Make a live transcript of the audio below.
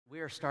We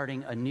are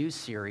starting a new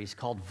series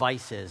called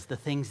Vices, the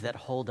things that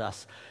hold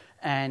us.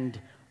 And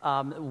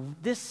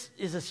this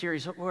is a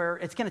series where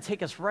it's going to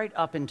take us right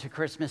up into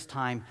Christmas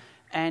time.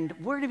 And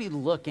we're going to be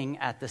looking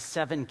at the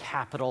 7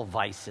 capital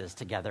vices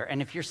together.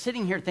 And if you're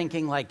sitting here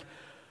thinking like,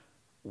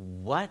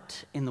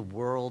 what in the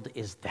world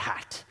is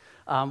that?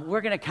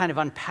 We're going to kind of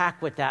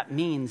unpack what that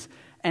means.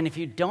 And if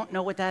you don't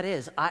know what that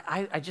is,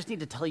 I just need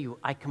to tell you,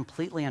 I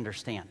completely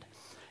understand.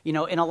 You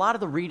know, in a lot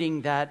of the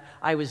reading that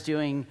I was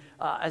doing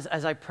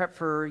as I prep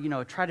for,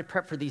 try to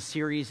prep for these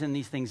series and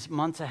these things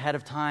months ahead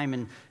of time,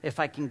 and if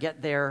I can get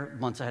there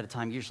months ahead of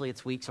time, usually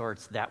it's weeks or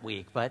it's that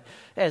week. But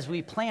as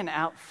we plan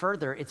out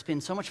further, it's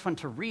been so much fun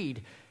to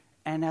read.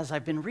 And as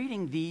I've been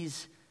reading,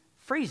 these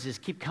phrases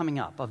keep coming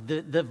up of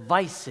the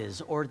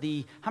vices or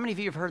how many of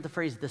you have heard the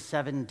phrase, the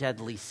 7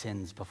 deadly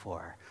sins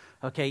before?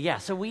 Okay, yeah,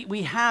 so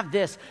we have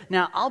this.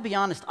 Now, I'll be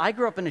honest, I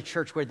grew up in a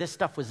church where this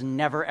stuff was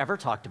never, ever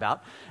talked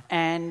about.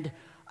 And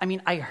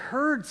I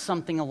heard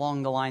something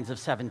along the lines of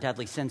 7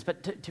 deadly sins,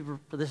 but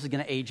this is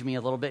going to age me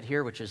a little bit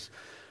here, which is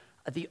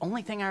the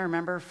only thing I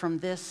remember from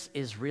this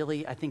is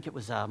really, I think it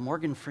was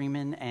Morgan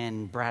Freeman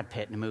and Brad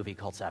Pitt in a movie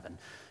called Seven.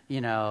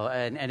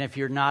 And if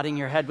you're nodding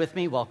your head with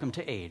me, welcome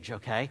to age,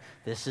 okay?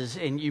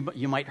 And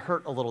you might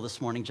hurt a little this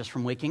morning just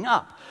from waking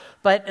up.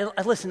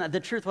 But listen,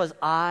 the truth was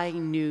I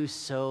knew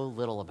so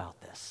little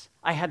about this.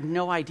 I had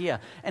no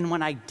idea. And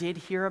when I did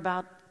hear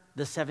about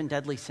the 7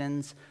 deadly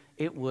sins,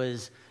 it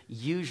was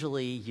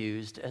usually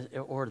used,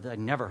 I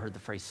never heard the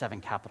phrase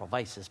 7 capital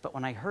vices, but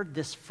when I heard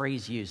this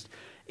phrase used,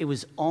 it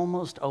was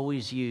almost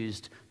always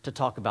used to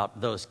talk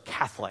about those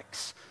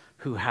Catholics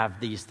who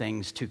have these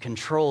things to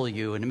control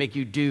you and to make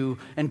you do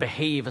and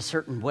behave a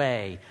certain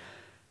way.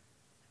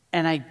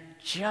 And I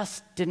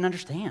just didn't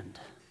understand.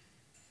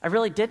 I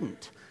really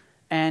didn't.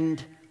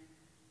 And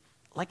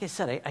like I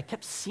said, I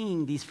kept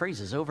seeing these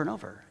phrases over and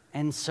over.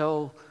 And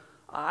so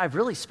I've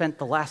really spent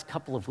the last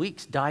couple of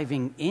weeks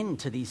diving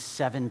into these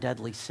 7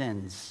 deadly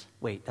sins.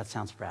 Wait, that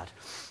sounds bad.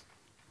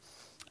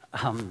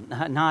 You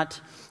know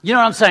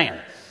what I'm saying?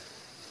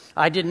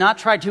 I did not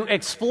try to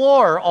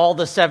explore all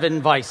the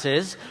 7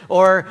 vices,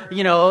 or,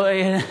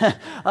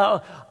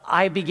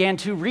 I began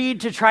to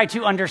read to try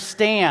to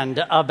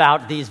understand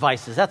about these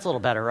vices. That's a little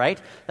better, right?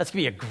 That's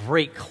going to be a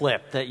great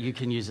clip that you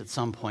can use at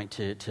some point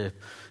to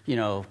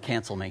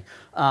cancel me.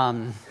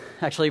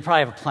 Actually, you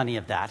probably have plenty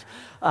of that.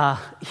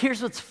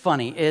 Here's what's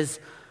funny is,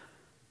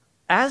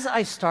 as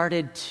I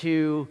started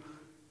to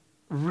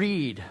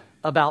read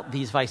about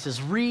these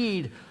vices,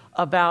 read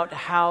about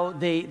how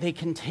they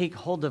can take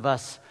hold of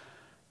us,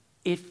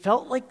 it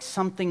felt like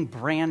something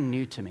brand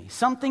new to me,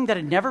 something that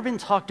had never been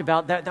talked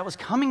about, that was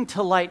coming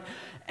to light.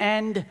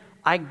 And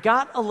I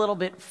got a little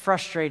bit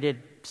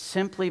frustrated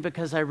simply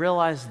because I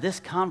realized this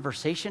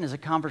conversation is a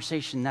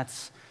conversation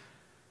that's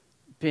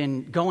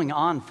been going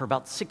on for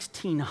about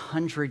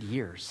 1,600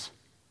 years.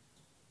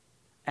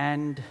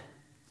 And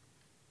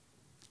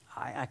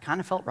I kind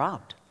of felt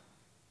robbed.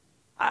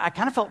 I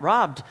kind of felt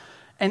robbed.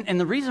 And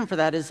the reason for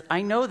that is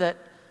I know that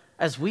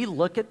as we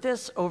look at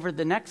this over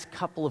the next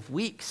couple of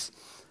weeks,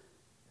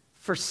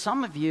 for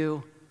some of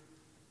you,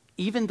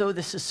 even though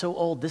this is so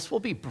old, this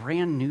will be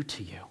brand new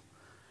to you.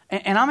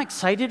 And I'm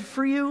excited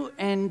for you,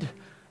 and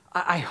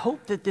I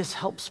hope that this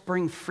helps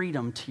bring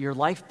freedom to your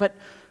life. But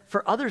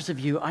for others of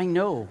you, I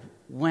know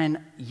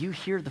when you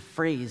hear the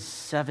phrase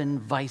 7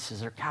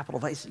 vices or capital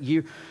vices,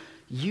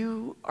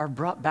 you are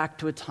brought back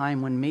to a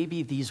time when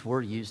maybe these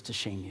were used to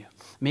shame you.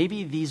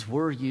 Maybe these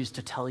were used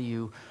to tell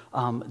you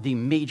the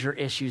major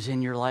issues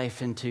in your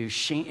life and to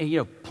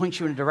point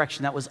you in a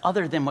direction that was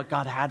other than what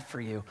God had for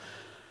you.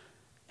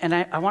 And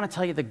I want to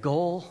tell you the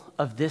goal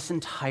of this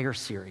entire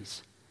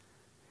series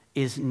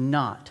is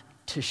not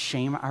to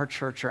shame our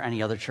church or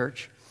any other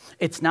church.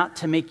 It's not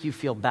to make you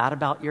feel bad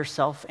about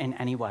yourself in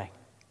any way.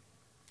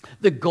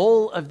 The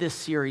goal of this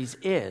series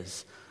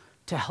is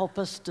to help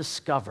us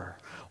discover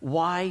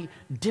why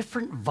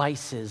different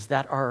vices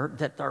that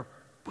are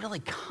really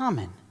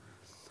common,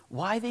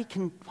 why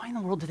in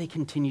the world do they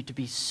continue to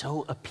be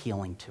so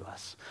appealing to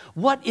us?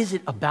 What is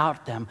it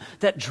about them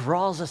that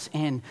draws us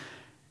in?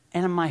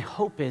 And my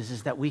hope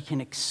is that we can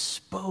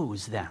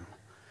expose them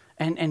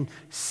and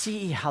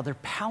see how they're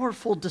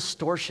powerful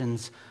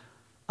distortions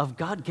of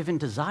God-given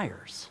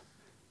desires.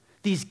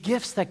 These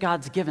gifts that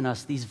God's given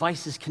us, these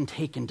vices can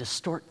take and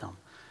distort them.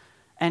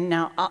 And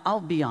now,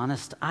 I'll be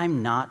honest,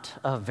 I'm not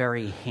a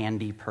very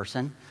handy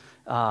person.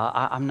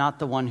 I'm not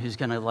the one who's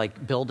going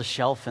to build a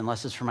shelf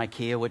unless it's from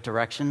IKEA with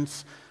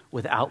directions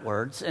without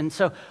words. And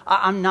so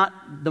I'm not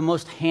the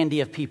most handy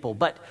of people.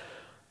 But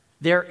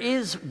there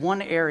is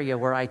one area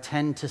where I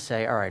tend to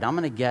say, all right, I'm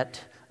going to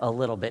get a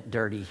little bit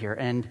dirty here.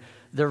 And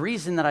the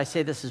reason that I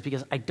say this is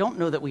because I don't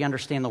know that we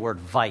understand the word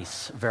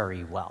vice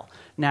very well.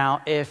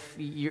 Now,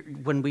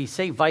 when we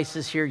say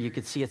vices here, you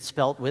could see it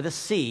spelt with a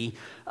C.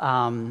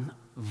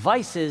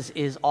 Vices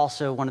is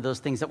also one of those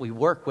things that we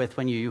work with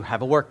when you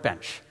have a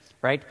workbench,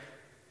 right?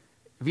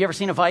 Have you ever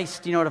seen a vice?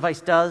 Do you know what a vice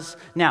does?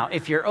 Now,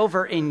 if you're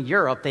over in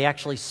Europe, they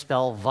actually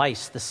spell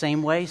vice the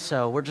same way,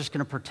 so we're just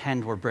going to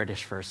pretend we're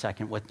British for a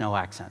second with no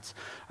accents,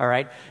 all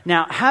right?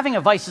 Now, having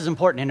a vice is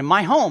important, and in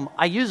my home,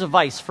 I use a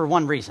vice for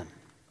one reason.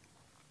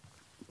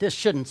 This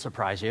shouldn't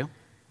surprise you.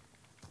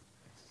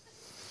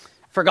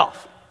 For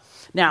golf.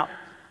 Now,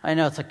 I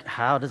know it's like,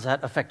 how does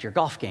that affect your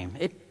golf game?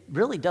 It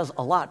really does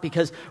a lot,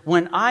 because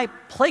when I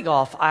play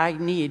golf, I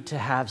need to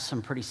have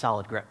some pretty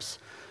solid grips.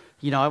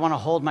 You know, I want to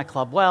hold my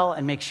club well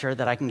and make sure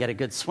that I can get a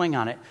good swing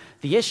on it.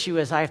 The issue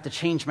is I have to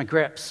change my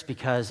grips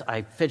because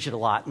I fidget a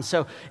lot. And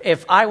so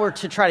if I were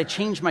to try to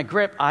change my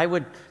grip, I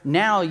would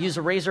now use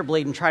a razor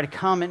blade and try to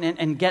come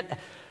and get...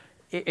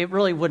 It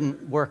really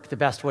wouldn't work the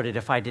best, would it,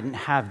 if I didn't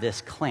have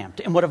this clamped.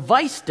 And what a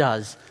vice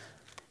does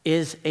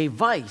is a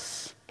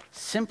vice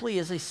simply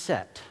is a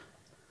set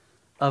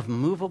of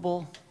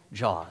movable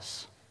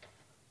jaws,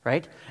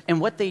 right?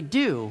 And what they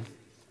do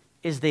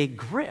is they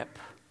grip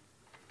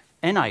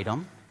an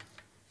item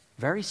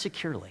very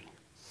securely.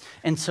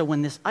 And so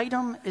when this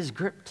item is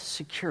gripped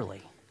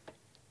securely,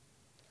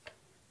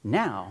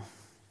 now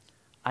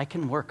I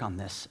can work on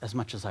this as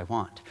much as I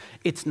want.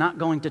 It's not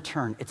going to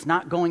turn. It's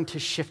not going to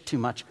shift too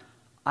much.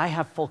 I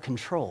have full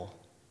control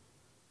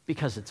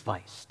because it's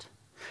viced.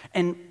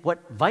 And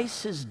what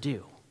vices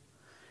do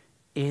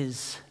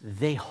is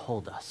they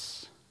hold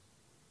us.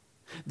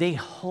 They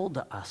hold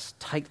us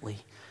tightly.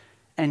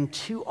 And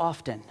too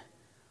often,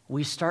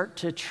 we start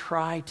to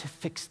try to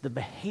fix the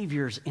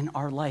behaviors in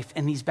our life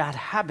and these bad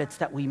habits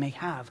that we may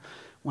have,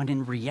 when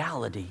in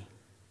reality,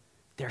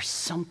 there's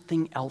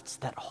something else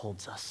that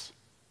holds us.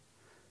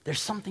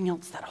 There's something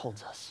else that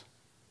holds us.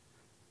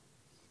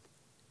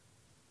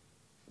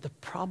 The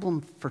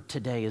problem for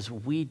today is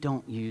we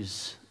don't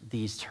use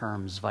these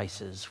terms,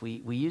 vices.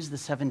 We use the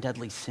 7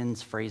 deadly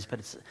sins phrase, but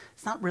it's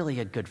not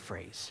really a good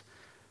phrase.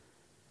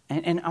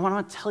 And I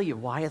want to tell you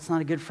why it's not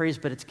a good phrase,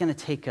 but it's going to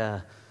take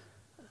a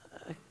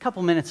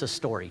couple minutes of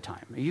story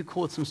time. Are you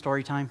cool with some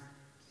story time?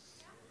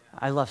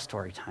 I love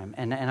story time,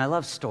 and I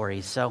love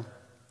stories. So,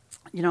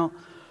 you know,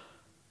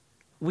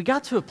 we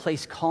got to a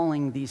place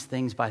calling these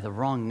things by the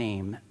wrong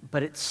name,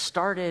 but it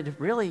started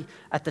really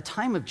at the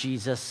time of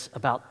Jesus,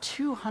 about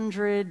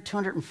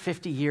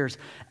 250 years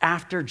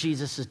after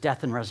Jesus'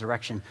 death and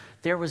resurrection.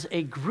 There was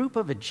a group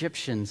of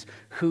Egyptians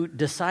who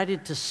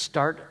decided to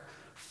start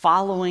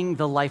following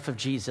the life of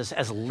Jesus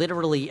as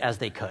literally as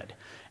they could.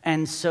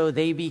 And so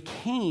they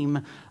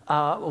became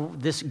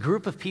this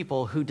group of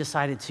people who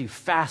decided to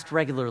fast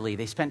regularly.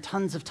 They spent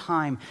tons of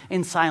time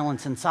in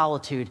silence and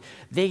solitude.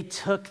 They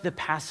took the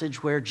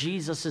passage where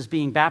Jesus is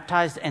being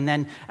baptized, and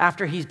then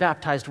after he's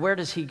baptized, where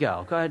does he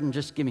go? Go ahead and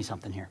just give me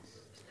something here.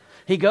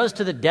 He goes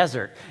to the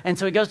desert. And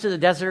so he goes to the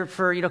desert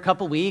for a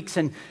couple weeks,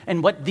 and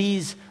what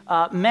these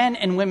men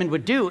and women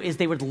would do is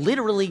they would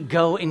literally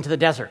go into the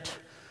desert.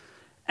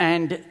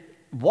 And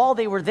while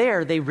they were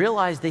there, they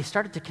realized they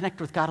started to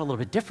connect with God a little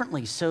bit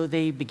differently, so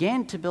they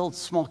began to build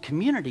small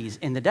communities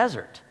in the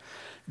desert.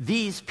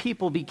 These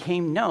people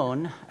became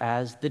known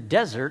as the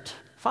Desert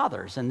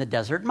Fathers and the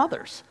Desert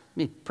Mothers. I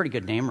mean, pretty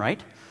good name,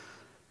 right?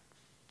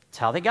 That's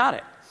how they got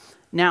it.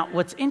 Now,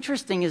 what's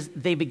interesting is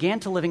they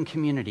began to live in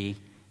community,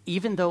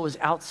 even though it was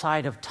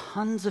outside of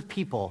tons of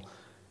people.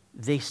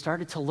 They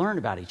started to learn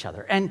about each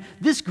other. And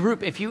this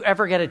group, if you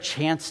ever get a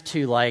chance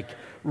to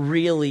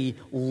really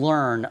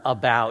learn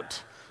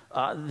about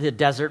the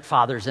Desert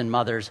Fathers and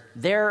Mothers,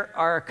 there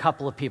are a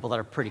couple of people that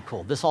are pretty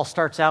cool. This all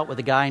starts out with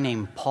a guy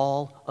named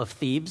Paul of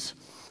Thebes.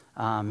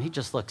 He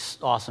just looks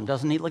awesome,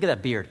 doesn't he? Look at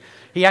that beard.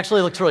 He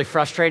actually looks really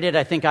frustrated.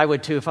 I think I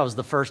would too if I was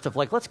the first of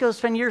let's go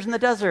spend years in the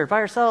desert by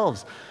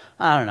ourselves.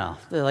 I don't know.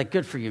 They're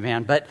good for you,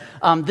 man. But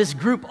this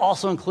group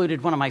also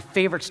included one of my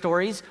favorite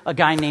stories, a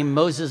guy named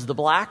Moses the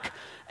Black.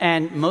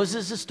 And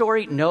Moses'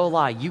 story, no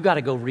lie, you got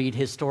to go read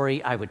his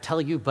story, I would tell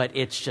you, but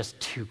it's just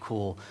too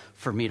cool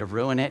for me to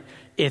ruin it.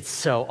 It's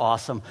so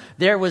awesome.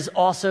 There was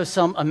also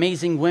some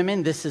amazing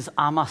women. This is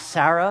Amma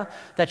Sarah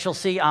that you'll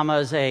see. Amma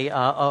is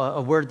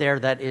a word there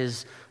that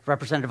is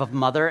representative of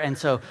mother. And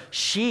so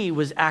she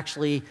was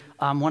actually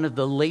one of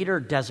the later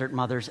desert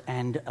mothers,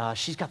 and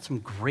she's got some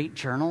great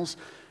journals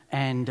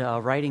and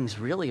writings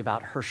really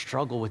about her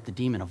struggle with the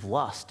demon of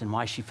lust and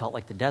why she felt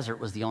like the desert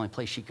was the only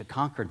place she could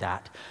conquer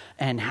that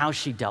and how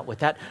she dealt with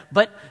that.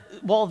 But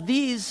while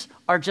these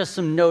are just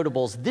some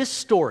notables, this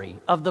story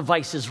of the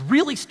vices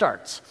really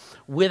starts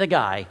with a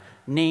guy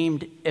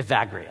named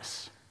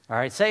Evagrius. All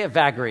right, say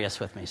Evagrius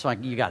with me. So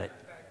you got it.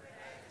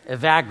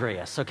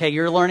 Evagrius. Okay,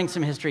 you're learning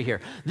some history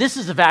here. This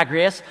is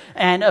Evagrius,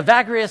 and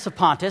Evagrius of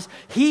Pontus,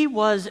 he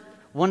was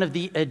one of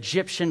the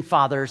Egyptian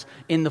fathers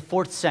in the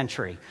 4th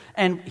century.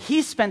 And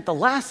he spent the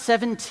last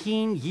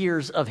 17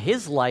 years of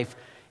his life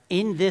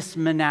in this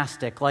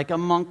monastic, like a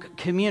monk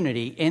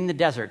community in the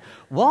desert.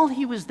 While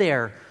he was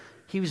there,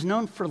 he was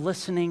known for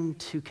listening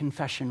to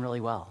confession really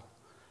well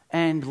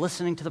and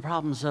listening to the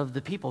problems of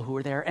the people who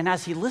were there. And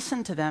as he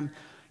listened to them,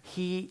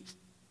 he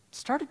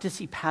started to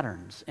see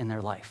patterns in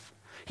their life.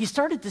 He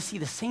started to see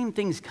the same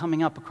things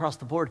coming up across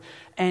the board,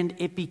 and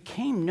it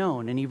became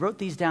known, and he wrote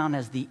these down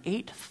as the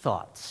 8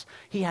 thoughts.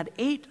 He had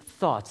 8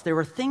 thoughts. There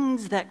were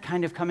things that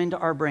kind of come into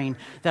our brain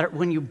that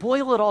when you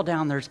boil it all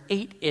down, there's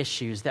 8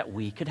 issues that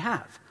we could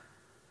have.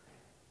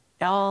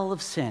 All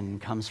of sin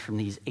comes from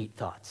these 8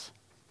 thoughts.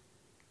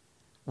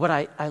 What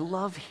I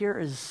love here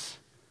is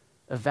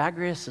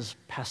Evagrius'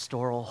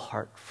 pastoral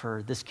heart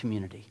for this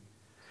community.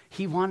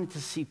 He wanted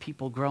to see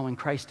people grow in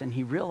Christ, and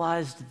he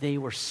realized they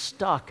were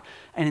stuck.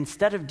 And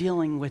instead of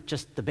dealing with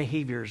just the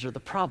behaviors or the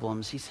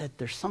problems, he said,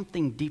 there's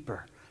something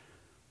deeper.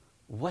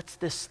 What's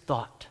this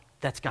thought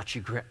that's got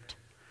you gripped?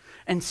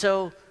 And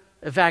so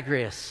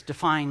Evagrius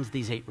defines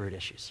these 8 root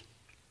issues.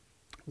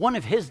 One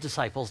of his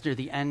disciples near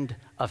the end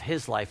of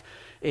his life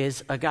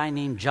is a guy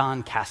named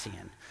John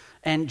Cassian.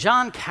 And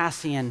John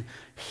Cassian,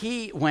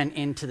 he went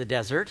into the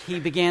desert. He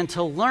began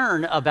to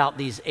learn about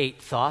these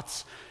 8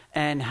 thoughts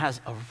and has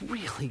a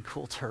really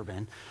cool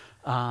turban.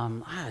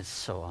 It's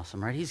so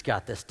awesome, right? He's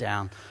got this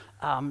down.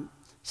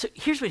 So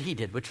here's what he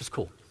did, which was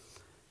cool.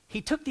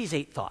 He took these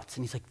 8 thoughts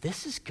and he's like,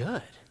 this is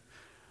good.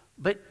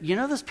 But you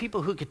know those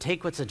people who could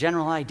take what's a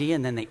general idea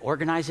and then they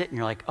organize it and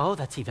you're like, oh,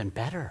 that's even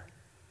better.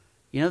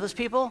 You know those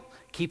people?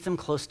 Keep them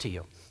close to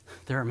you.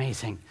 They're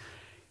amazing.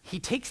 He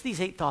takes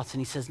these 8 thoughts and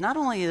he says, not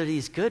only are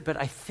these good, but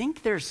I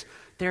think there's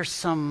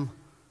some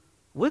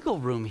wiggle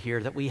room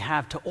here that we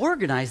have to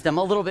organize them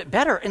a little bit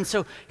better. And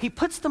so he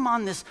puts them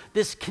on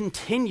this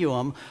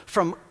continuum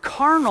from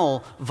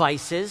carnal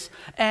vices,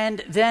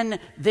 and then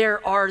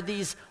there are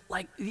these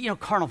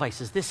carnal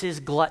vices. This is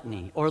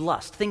gluttony or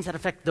lust, things that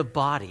affect the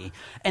body.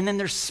 And then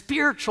there's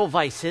spiritual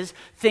vices,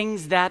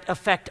 things that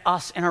affect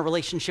us in our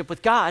relationship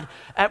with God,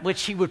 at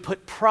which he would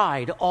put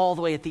pride all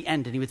the way at the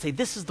end. And he would say,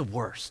 this is the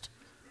worst.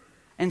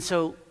 And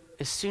so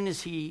as soon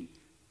as he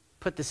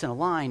put this in a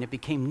line, it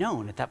became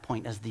known at that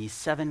point as the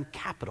 7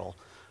 capital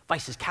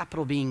vices,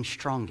 capital being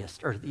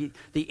strongest, or the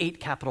 8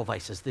 capital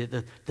vices,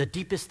 the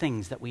deepest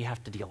things that we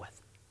have to deal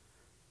with.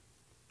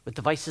 With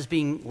the vices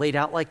being laid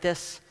out like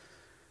this,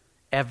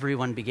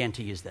 everyone began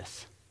to use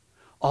this.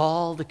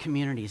 All the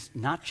communities,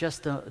 not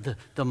just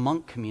the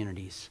monk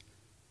communities,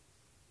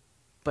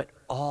 but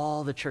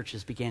all the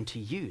churches began to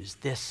use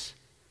this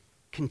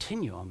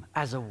continuum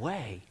as a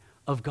way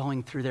of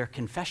going through their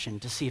confession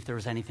to see if there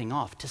was anything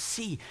off, to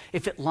see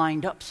if it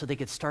lined up so they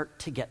could start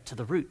to get to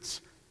the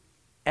roots.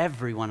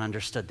 Everyone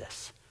understood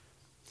this.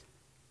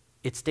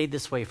 It stayed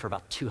this way for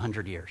about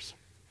 200 years.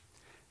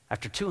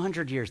 After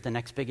 200 years, the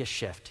next biggest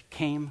shift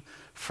came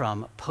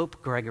from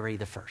Pope Gregory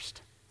I.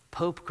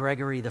 Pope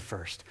Gregory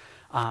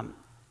I.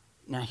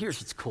 Now, here's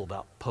what's cool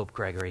about Pope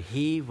Gregory.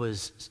 He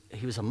was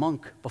a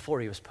monk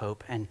before he was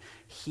pope, and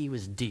he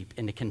was deep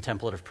into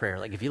contemplative prayer.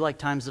 Like, if you like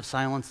times of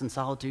silence and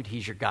solitude,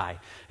 he's your guy.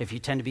 If you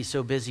tend to be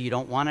so busy you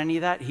don't want any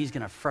of that, he's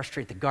going to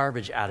frustrate the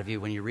garbage out of you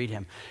when you read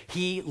him.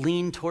 He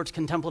leaned towards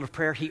contemplative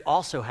prayer. He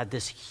also had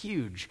this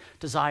huge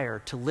desire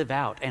to live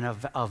out and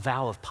a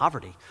vow of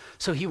poverty.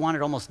 So he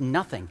wanted almost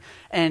nothing.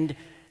 And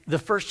the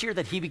first year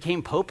that he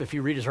became pope, if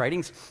you read his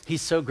writings,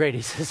 he's so great.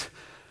 He says,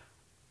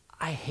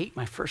 I hate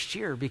my first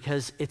year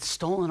because it's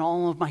stolen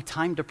all of my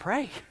time to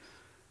pray.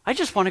 I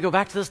just want to go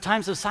back to those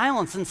times of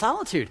silence and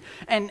solitude.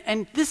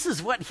 And this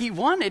is what he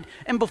wanted.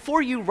 And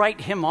before you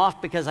write him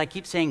off because I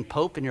keep saying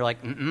pope and you're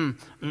like,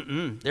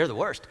 they're the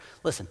worst.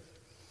 Listen,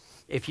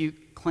 if you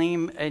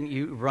claim and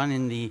you run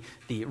in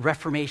the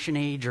Reformation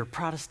age or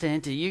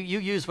Protestant, you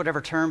use whatever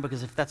term,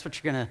 because if that's what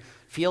you're going to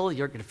feel,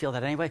 you're going to feel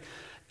that anyway.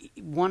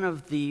 One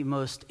of the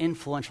most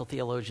influential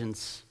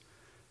theologians,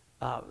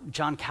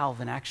 John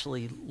Calvin,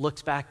 actually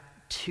looks back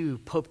to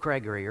Pope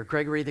Gregory, or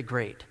Gregory the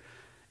Great,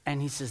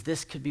 and he says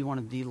this could be one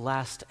of the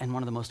last and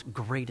one of the most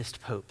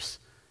greatest popes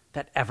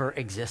that ever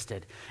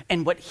existed.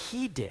 And what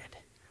he did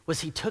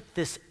was he took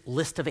this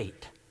list of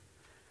 8,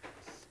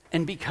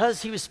 and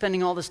because he was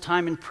spending all this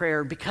time in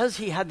prayer, because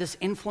he had this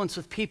influence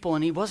with people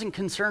and he wasn't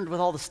concerned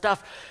with all the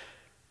stuff,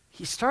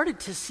 he started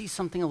to see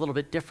something a little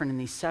bit different in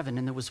these 7,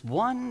 and there was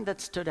one that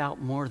stood out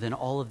more than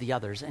all of the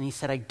others. And he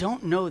said, I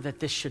don't know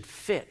that this should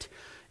fit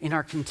in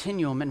our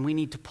continuum, and we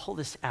need to pull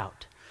this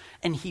out.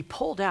 And he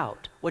pulled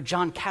out what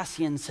John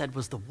Cassian said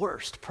was the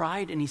worst,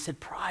 pride, and he said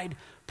pride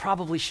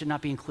probably should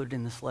not be included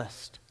in this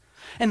list.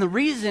 And the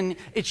reason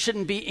it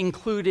shouldn't be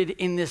included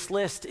in this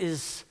list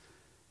is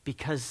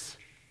because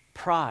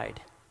pride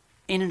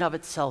in and of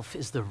itself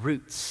is the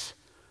roots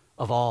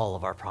of all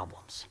of our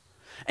problems.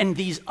 And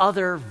these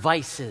other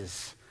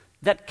vices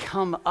that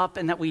come up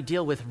and that we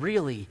deal with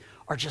really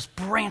are just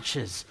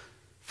branches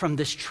from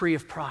this tree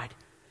of pride.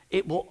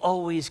 It will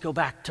always go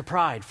back to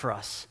pride for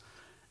us.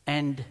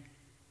 And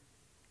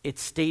it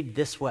stayed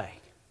this way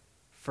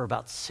for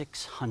about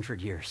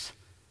 600 years.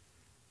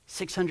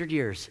 600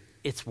 years,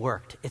 it's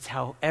worked. It's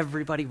how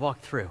everybody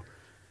walked through.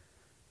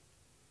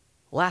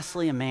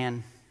 Lastly, a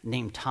man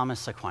named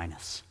Thomas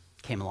Aquinas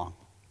came along.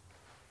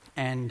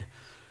 And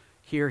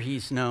here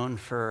he's known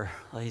for,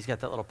 he's got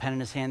that little pen in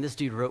his hand. This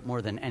dude wrote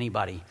more than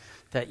anybody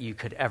that you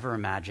could ever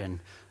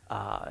imagine.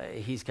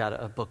 He's got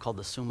a book called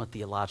the Summa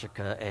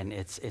Theologica, and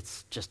it's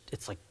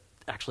like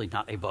actually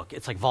not a book.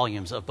 It's like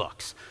volumes of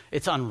books.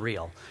 It's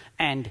unreal.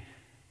 And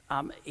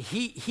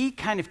he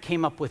kind of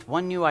came up with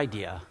one new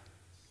idea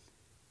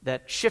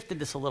that shifted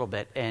this a little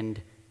bit,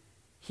 and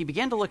he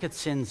began to look at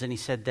sins, and he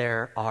said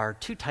there are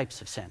two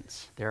types of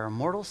sins. There are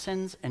mortal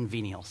sins and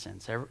venial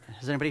sins.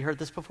 Has anybody heard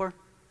this before?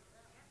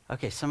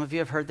 Okay, some of you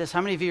have heard this.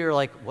 How many of you are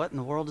like, what in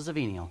the world is a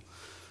venial?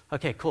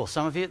 Okay, cool.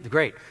 Some of you,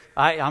 great.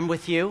 I'm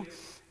with you.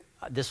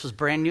 This was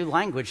brand new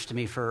language to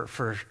me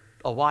for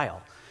a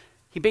while.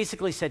 He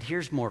basically said,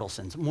 here's mortal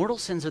sins. Mortal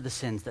sins are the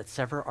sins that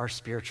sever our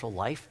spiritual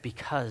life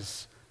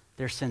because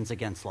they're sins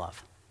against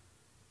love.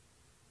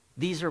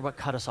 These are what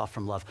cut us off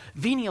from love.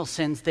 Venial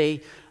sins,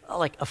 they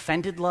like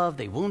offended love,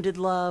 they wounded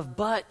love,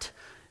 but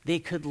they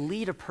could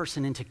lead a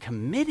person into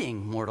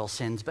committing mortal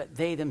sins, but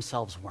they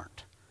themselves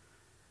weren't.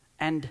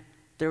 And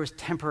there was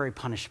temporary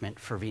punishment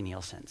for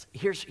venial sins.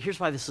 Here's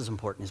why this is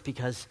important, is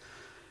because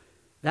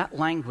that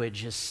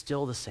language is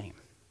still the same.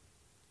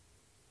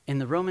 In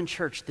the Roman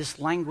Church, this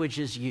language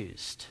is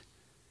used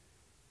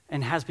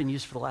and has been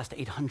used for the last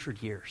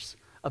 800 years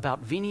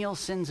about venial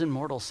sins and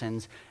mortal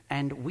sins,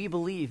 and we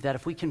believe that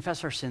if we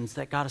confess our sins,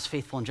 that God is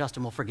faithful and just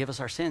and will forgive us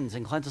our sins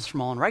and cleanse us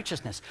from all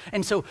unrighteousness.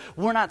 And so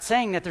we're not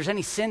saying that there's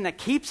any sin that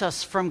keeps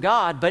us from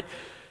God, but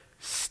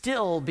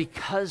still,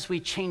 because we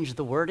changed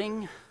the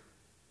wording,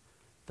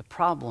 the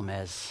problem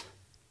is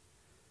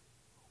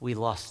we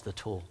lost the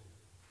tool.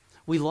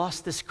 We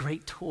lost this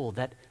great tool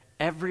that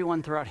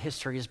everyone throughout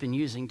history has been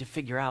using to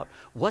figure out,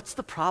 what's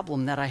the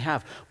problem that I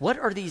have? What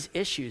are these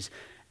issues?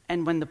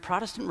 And when the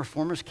Protestant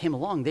reformers came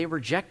along, they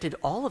rejected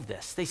all of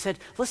this. They said,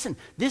 listen,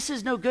 this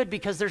is no good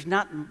because there's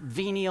not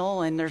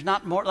venial and there's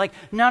not more. Like,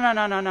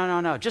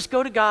 no. Just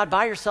go to God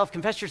by yourself,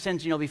 confess your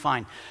sins, and you'll be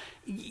fine.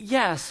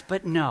 Yes,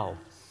 but no.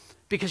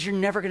 Because you're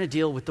never going to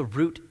deal with the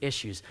root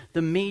issues,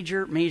 the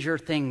major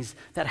things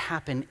that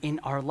happen in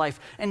our life.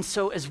 And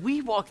so as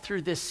we walk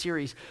through this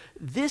series,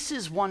 this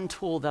is one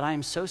tool that I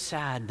am so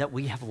sad that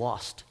we have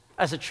lost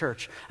as a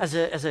church, as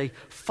a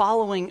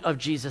following of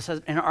Jesus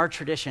in our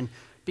tradition,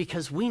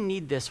 because we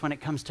need this when it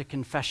comes to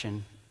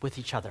confession with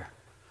each other.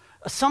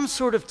 Some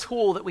sort of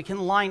tool that we can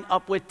line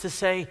up with to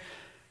say,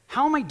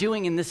 how am I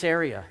doing in this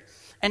area?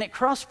 And at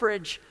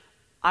Crossbridge,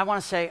 I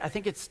want to say, I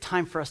think it's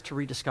time for us to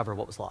rediscover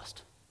what was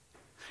lost.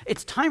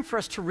 It's time for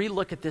us to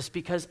relook at this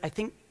because I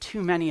think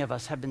too many of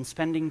us have been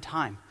spending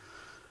time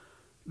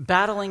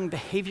battling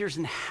behaviors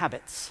and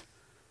habits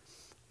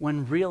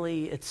when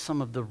really it's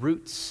some of the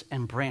roots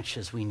and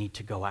branches we need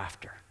to go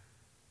after.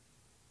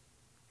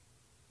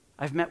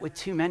 I've met with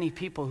too many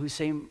people who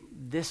say,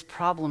 this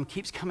problem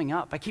keeps coming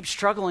up. I keep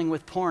struggling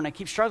with porn. I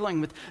keep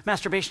struggling with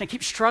masturbation. I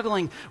keep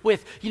struggling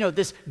with,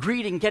 this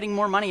greed and getting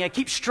more money. I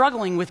keep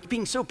struggling with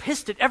being so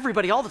pissed at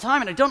everybody all the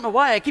time, and I don't know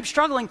why. I keep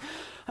struggling.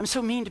 I'm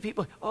so mean to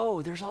people.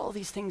 Oh, there's all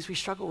these things we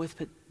struggle with,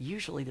 but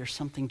usually there's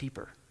something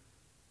deeper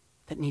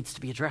that needs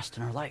to be addressed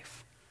in our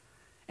life.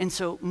 And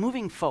so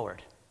moving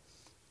forward,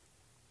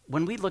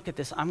 when we look at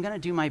this, I'm going to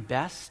do my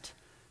best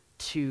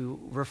to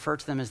refer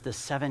to them as the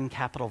 7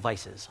 capital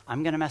vices.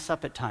 I'm going to mess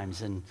up at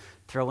times and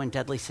throw in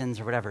deadly sins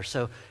or whatever.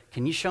 So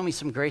can you show me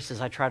some grace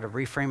as I try to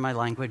reframe my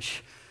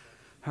language?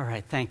 All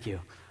right, thank you.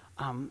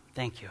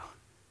 Thank you.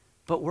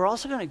 But we're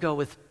also going to go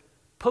with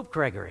Pope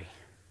Gregory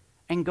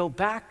and go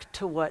back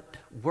to what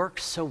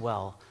works so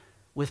well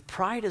with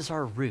pride as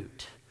our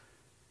root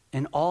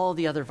and all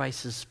the other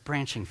vices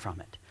branching from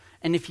it.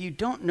 And if you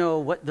don't know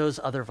what those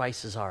other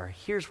vices are,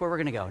 here's where we're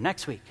going to go.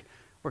 Next week,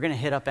 we're going to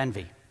hit up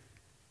envy.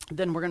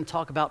 Then we're going to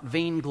talk about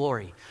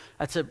vainglory.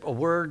 That's a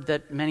word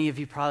that many of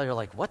you probably are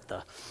like, what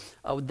the?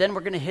 Then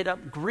we're going to hit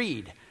up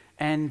greed.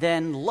 And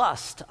then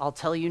lust. I'll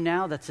tell you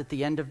now, that's at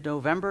the end of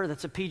November.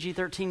 That's a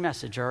PG-13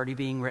 message already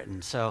being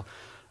written. So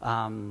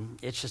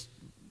it's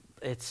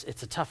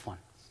a tough one.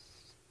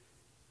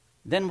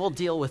 Then we'll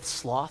deal with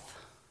sloth,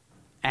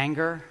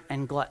 anger,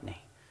 and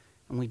gluttony.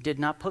 And we did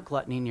not put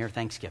gluttony near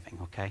Thanksgiving,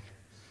 okay?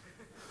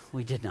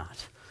 We did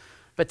not.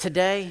 But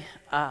today,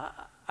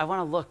 I want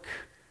to look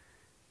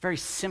very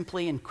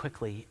simply and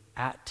quickly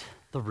at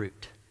the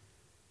root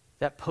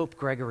that Pope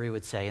Gregory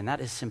would say, and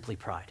that is simply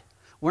pride.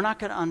 We're not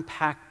going to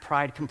unpack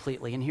pride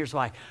completely, and here's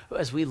why.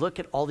 As we look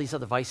at all these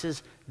other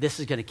vices, this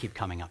is going to keep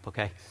coming up,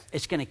 okay?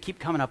 It's going to keep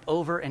coming up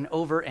over and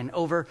over and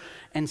over,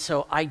 and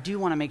so I do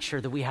want to make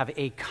sure that we have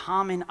a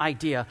common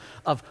idea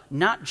of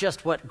not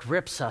just what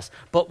grips us,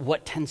 but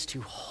what tends to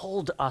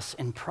hold us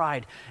in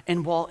pride.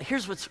 And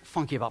here's what's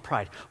funky about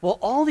pride. While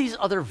all these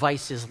other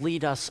vices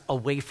lead us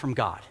away from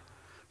God,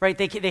 right?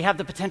 They have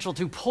the potential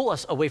to pull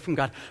us away from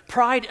God.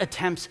 Pride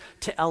attempts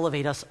to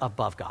elevate us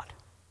above God.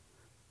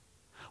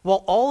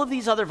 While all of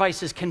these other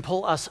vices can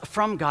pull us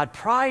from God,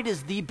 pride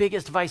is the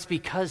biggest vice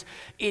because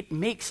it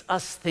makes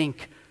us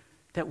think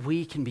that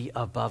we can be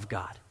above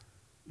God.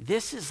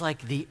 This is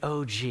like the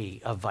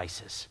OG of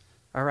vices,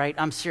 all right?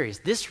 I'm serious.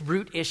 This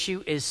root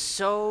issue is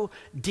so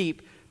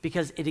deep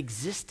because it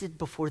existed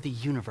before the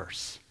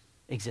universe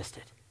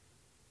existed.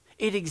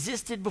 It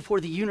existed before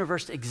the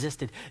universe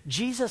existed.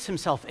 Jesus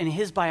himself, in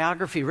his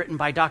biography written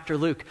by Dr.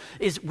 Luke,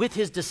 is with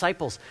his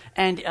disciples.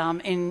 And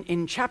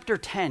in chapter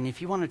 10, if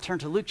you want to turn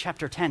to Luke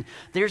chapter 10,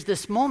 there's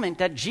this moment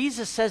that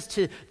Jesus says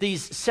to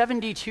these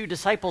 72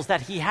 disciples that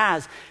he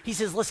has, he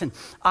says, listen,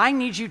 I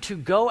need you to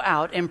go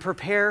out and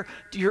prepare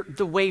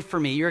the way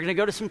for me. You're going to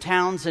go to some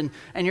towns and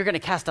you're going to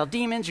cast out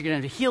demons, you're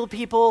going to heal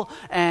people,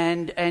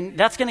 and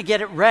that's going to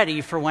get it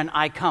ready for when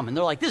I come. And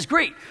they're like, this is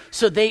great.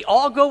 So they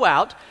all go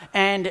out,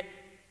 and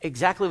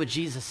exactly what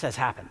Jesus says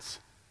happens.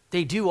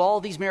 They do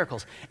all these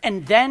miracles.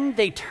 And then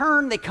they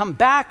turn, they come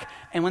back,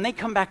 and when they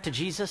come back to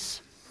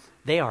Jesus,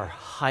 they are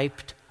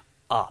hyped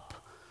up.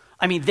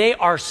 I mean, they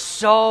are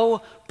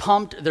so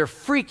pumped, they're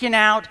freaking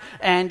out.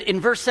 And in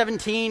verse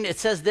 17, it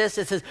says this,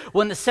 it says,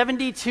 when the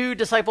 72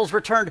 disciples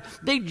returned,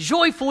 they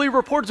joyfully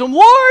reported to him,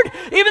 Lord,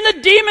 even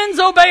the demons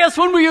obey us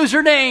when we use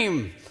your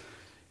name.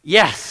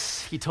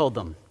 Yes, he told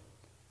them,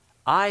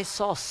 I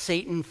saw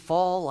Satan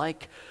fall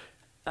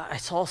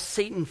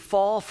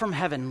from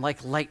heaven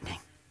like lightning.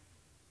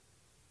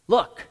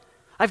 Look,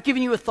 I've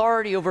given you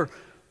authority over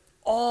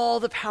all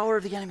the power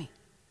of the enemy.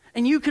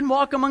 And you can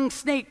walk among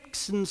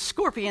snakes and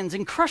scorpions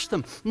and crush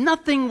them.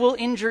 Nothing will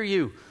injure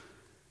you.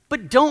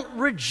 But don't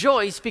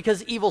rejoice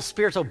because evil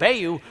spirits obey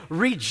you.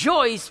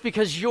 Rejoice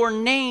because your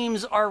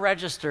names are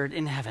registered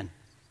in heaven.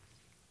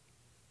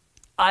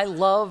 I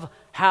love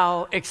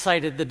how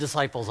excited the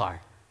disciples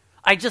are.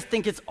 I just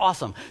think it's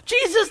awesome.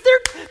 Jesus,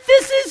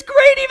 this is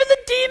great. Even the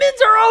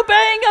demons are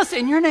obeying us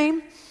in your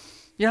name.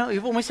 You know,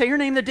 when we say your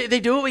name, they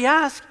do what we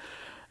ask.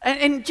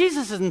 And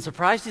Jesus isn't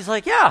surprised. He's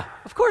like, yeah,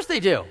 of course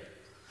they do.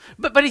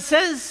 But he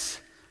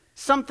says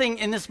something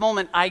in this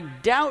moment I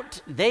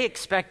doubt they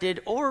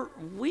expected or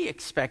we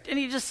expect. And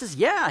he just says,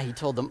 yeah, he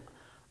told them,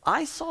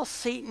 I saw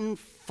Satan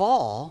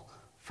fall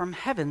from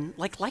heaven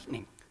like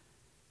lightning.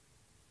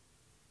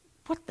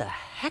 What the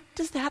heck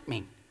does that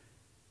mean?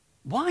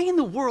 Why in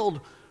the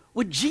world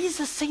would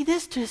Jesus say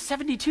this to his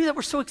 72 that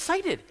were so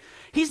excited?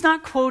 He's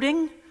not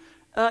quoting,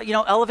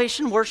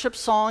 elevation worship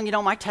song,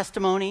 my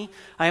testimony.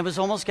 I was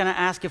almost going to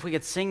ask if we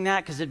could sing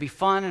that because it'd be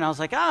fun. And I was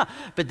like,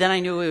 but then I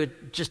knew it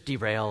would just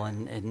derail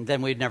and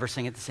then we'd never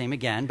sing it the same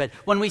again. But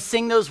when we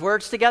sing those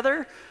words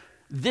together,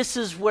 this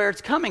is where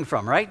it's coming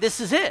from, right?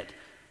 This is it.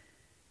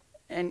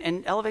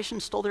 And Elevation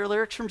stole their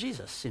lyrics from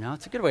Jesus.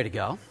 It's a good way to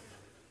go.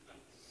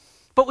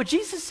 But what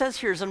Jesus says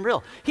here is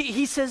unreal.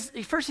 He says,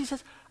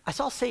 I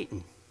saw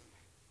Satan.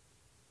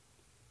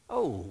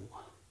 Oh.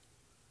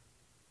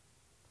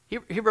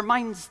 He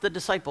reminds the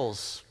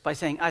disciples by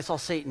saying, I saw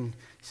Satan.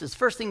 He says,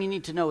 first thing you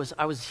need to know is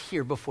I was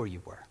here before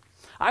you were.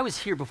 I was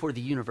here before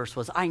the universe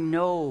was. I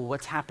know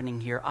what's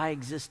happening here. I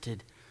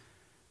existed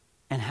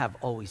and have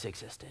always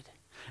existed.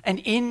 And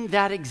in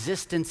that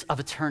existence of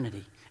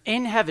eternity,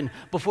 in heaven,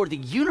 before the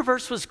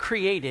universe was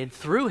created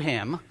through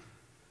him,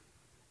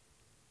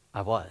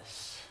 I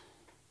was.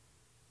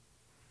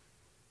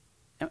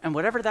 And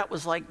whatever that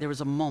was like, there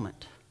was a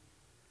moment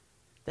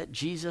that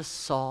Jesus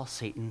saw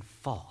Satan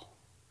fall.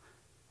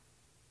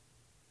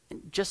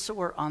 And just so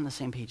we're on the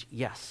same page,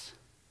 yes,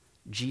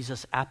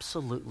 Jesus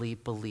absolutely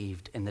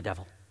believed in the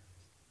devil.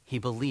 He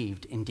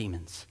believed in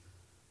demons.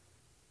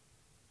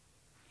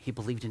 He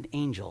believed in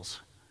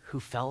angels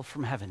who fell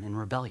from heaven in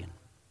rebellion.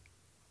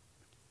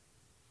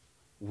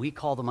 We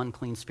call them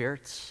unclean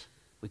spirits.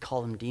 We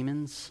call them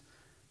demons.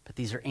 But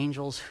these are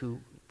angels who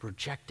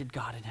rejected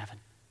God in heaven.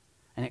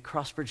 And at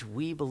Crossbridge,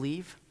 we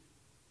believe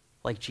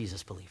like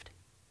Jesus believed.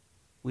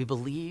 We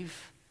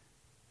believe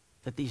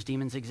that these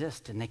demons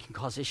exist and they can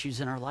cause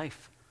issues in our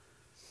life.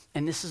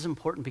 And this is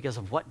important because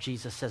of what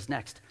Jesus says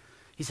next.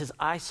 He says,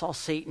 I saw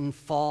Satan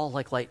fall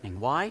like lightning.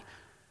 Why?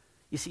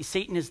 You see,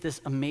 Satan is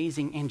this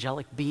amazing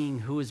angelic being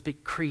who was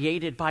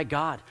created by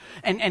God.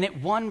 And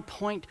at one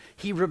point,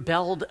 he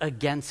rebelled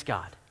against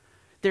God.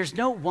 There's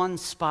no one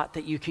spot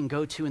that you can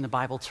go to in the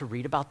Bible to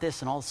read about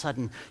this and all of a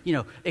sudden,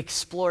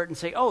 explore it and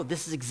say, oh,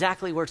 this is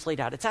exactly where it's laid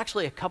out. It's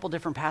actually a couple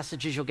different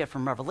passages you'll get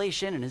from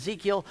Revelation and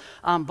Ezekiel.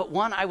 But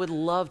one I would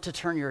love to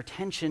turn your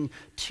attention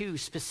to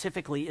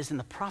specifically is in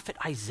the prophet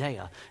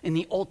Isaiah in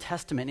the Old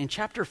Testament. In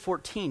chapter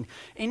 14,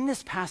 in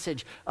this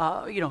passage,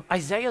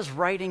 Isaiah's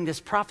writing this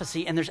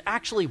prophecy, and there's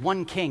actually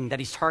one king that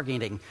he's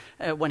targeting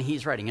when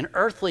he's writing, an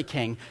earthly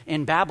king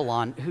in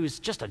Babylon who's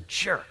just a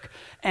jerk.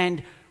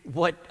 And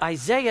what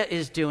Isaiah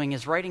is doing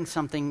is writing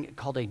something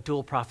called a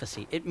dual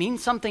prophecy. It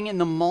means something in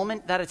the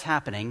moment that it's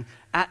happening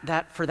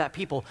for that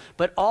people,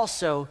 but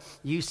also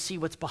you see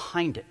what's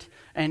behind it.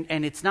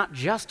 And it's not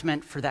just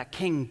meant for that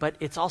king, but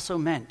it's also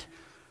meant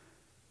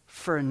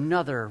for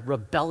another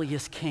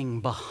rebellious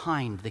king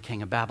behind the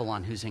king of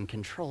Babylon who's in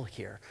control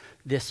here.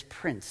 This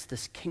prince,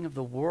 this king of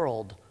the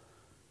world,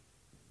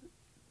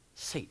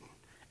 Satan.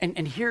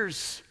 And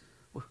here's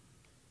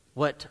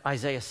what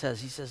Isaiah says.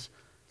 He says,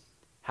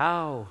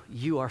 how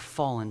you are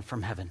fallen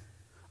from heaven,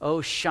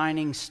 O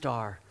shining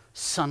star,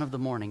 son of the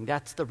morning.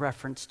 That's the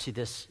reference to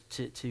this,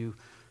 to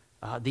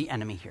the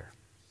enemy here.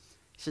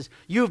 He says,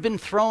 you have been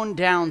thrown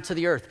down to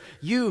the earth,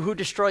 you who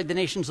destroyed the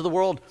nations of the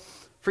world.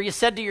 For you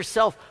said to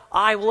yourself,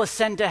 I will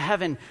ascend to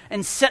heaven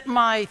and set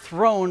my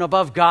throne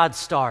above God's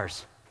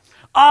stars.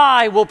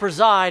 I will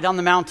preside on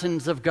the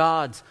mountains of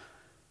God's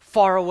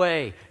far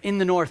away in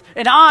the north,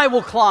 and I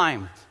will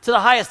climb to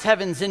the highest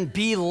heavens and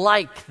be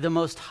like the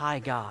Most High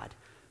God.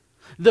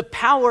 The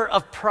power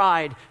of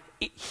pride,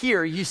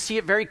 here you see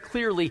it very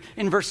clearly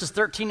in verses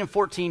 13 and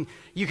 14.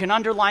 You can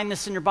underline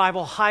this in your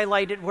Bible,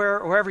 highlight it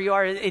wherever you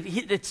are.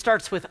 It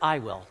starts with I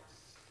will.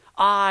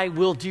 I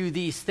will do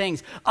these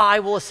things. I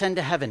will ascend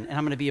to heaven, and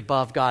I'm going to be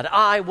above God.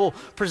 I will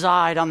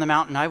preside on the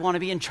mountain. I want to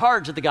be in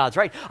charge of the gods,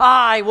 right?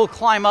 I will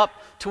climb up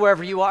to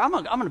wherever you are. I'm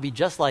going to be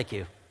just like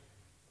you.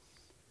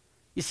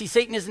 You see,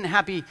 Satan isn't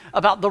happy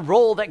about the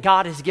role that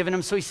God has given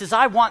him, so he says,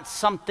 I want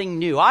something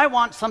new. I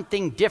want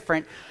something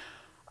different.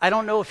 I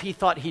don't know if he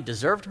thought he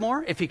deserved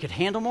more, if he could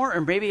handle more,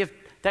 or maybe if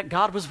that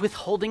God was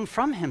withholding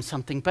from him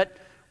something. But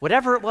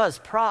whatever it was,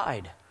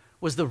 pride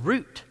was the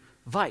root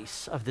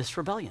vice of this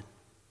rebellion.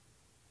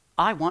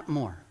 I want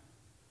more.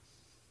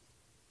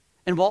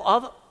 And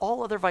while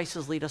all other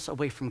vices lead us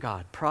away from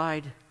God,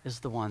 pride is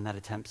the one that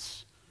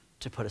attempts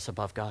to put us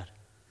above God.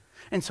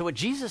 And so what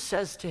Jesus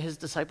says to his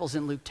disciples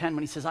in Luke 10,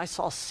 when he says, I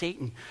saw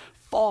Satan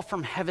fall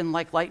from heaven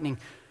like lightning,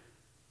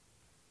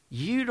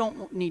 you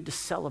don't need to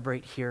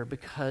celebrate here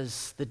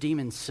because the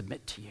demons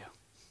submit to you.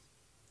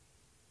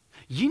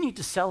 You need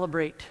to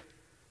celebrate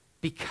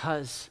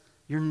because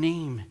your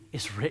name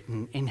is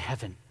written in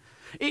heaven.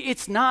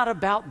 It's not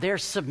about their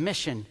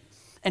submission.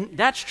 And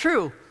that's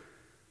true,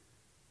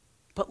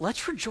 but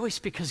let's rejoice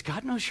because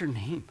God knows your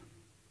name.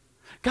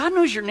 God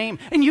knows your name,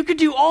 and you could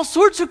do all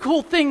sorts of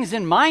cool things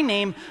in my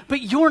name,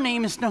 but your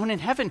name is known in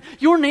heaven.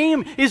 Your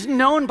name is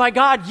known by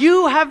God.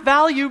 You have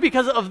value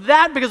because of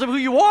that, because of who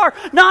you are,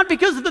 not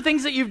because of the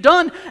things that you've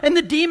done, and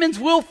the demons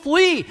will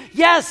flee.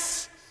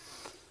 Yes,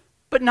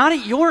 but not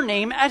at your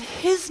name, at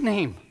his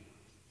name.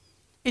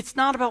 It's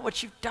not about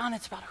what you've done,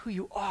 it's about who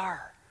you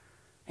are,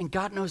 and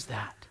God knows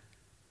that.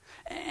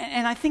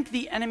 And I think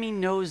the enemy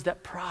knows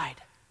that pride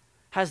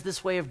has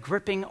this way of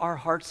gripping our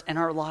hearts and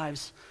our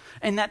lives,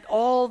 and that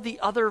all the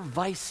other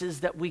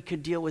vices that we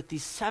could deal with,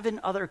 these 7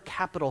 other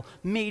capital,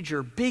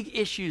 major, big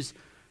issues,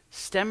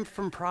 stem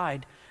from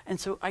pride. And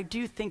so I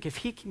do think if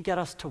he can get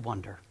us to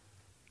wonder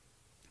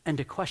and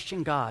to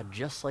question God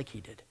just like he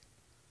did,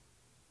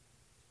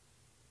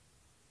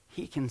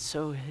 he can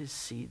sow his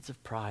seeds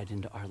of pride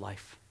into our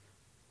life.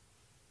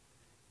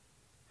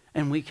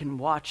 And we can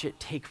watch it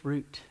take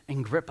root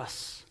and grip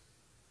us.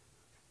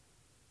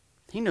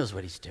 He knows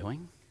what he's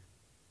doing.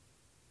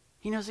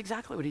 He knows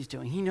exactly what he's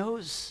doing. He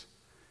knows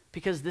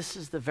because this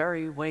is the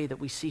very way that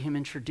we see him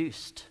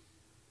introduced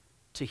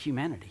to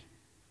humanity.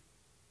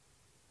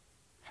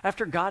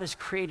 After God has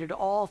created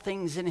all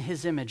things in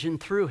his image and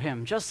through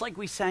him, just like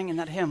we sang in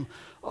that hymn,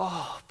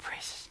 oh,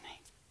 praise his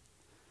name.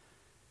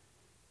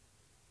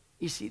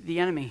 You see, the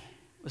enemy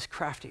was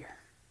craftier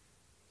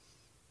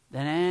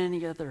than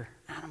any other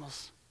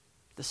animals.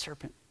 The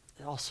serpent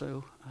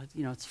also,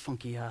 it's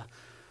funky.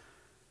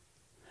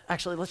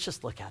 Actually, let's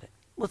just look at it.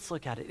 Let's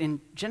look at it.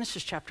 In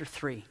Genesis chapter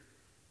 3,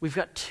 we've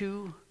got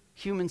 2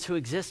 humans who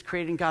exist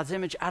created in God's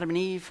image, Adam and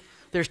Eve.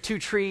 There's 2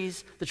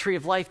 trees, the tree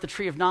of life, the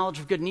tree of knowledge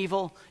of good and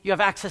evil. You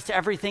have access to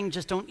everything,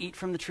 just don't eat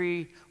from the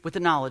tree with the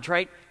knowledge,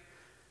 right?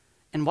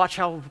 And watch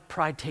how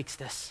pride takes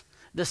this.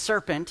 The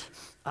serpent,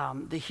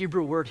 the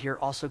Hebrew word here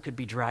also could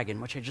be dragon,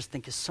 which I just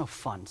think is so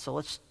fun. So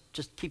let's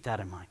just keep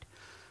that in mind.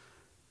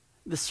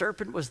 The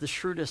serpent was the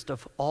shrewdest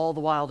of all the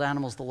wild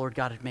animals the Lord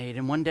God had made.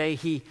 And one day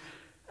he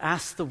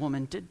asked the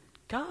woman, did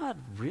God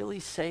really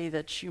say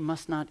that you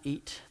must not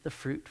eat the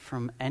fruit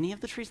from any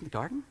of the trees in the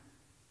garden?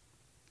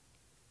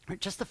 Or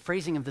just the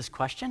phrasing of this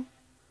question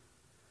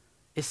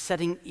is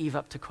setting Eve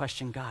up to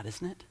question God,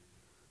 isn't it?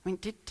 I mean,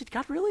 did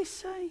God really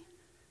say?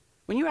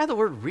 When you add the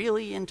word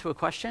really into a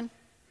question,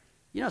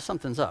 you know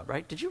something's up,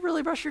 right? Did you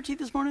really brush your teeth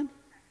this morning?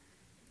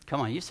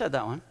 Come on, you said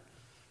that one,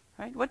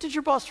 right? What did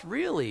your boss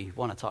really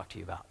want to talk to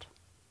you about?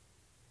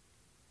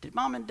 Did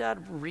mom and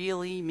dad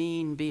really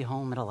mean be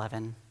home at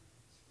 11?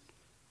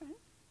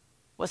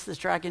 What's this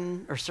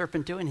dragon or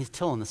serpent doing? He's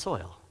tilling the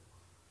soil.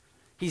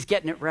 He's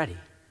getting it ready.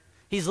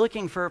 He's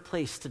looking for a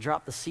place to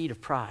drop the seed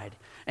of pride.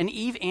 And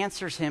Eve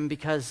answers him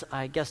because,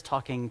 I guess,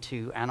 talking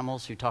to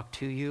animals who talk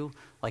to you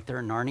like they're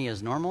in Narnia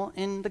is normal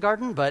in the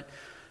garden, but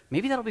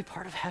maybe that'll be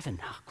part of heaven.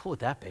 How cool would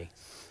that be?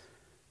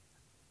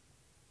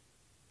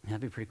 That'd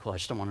be pretty cool. I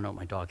just don't want to know what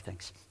my dog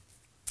thinks.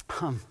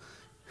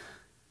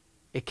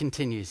 It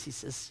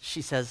continues.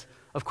 She says,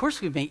 of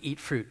course we may eat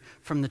fruit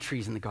from the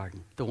trees in the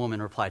garden. The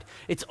woman replied,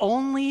 it's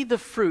only the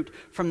fruit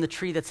from the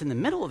tree that's in the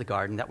middle of the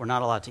garden that we're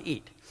not allowed to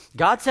eat.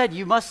 God said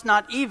you must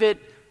not eat it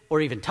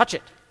or even touch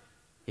it.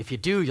 If you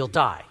do, you'll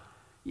die.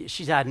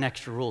 She's adding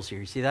extra rules here.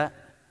 You see that?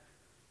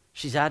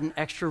 She's adding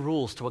extra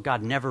rules to what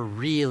God never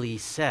really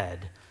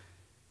said.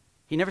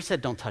 He never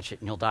said don't touch it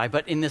and you'll die.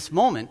 But in this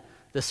moment,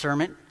 the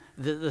serpent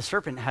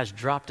has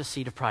dropped a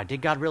seed of pride.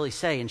 Did God really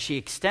say? And she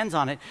extends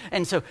on it.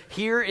 And so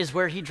here is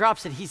where he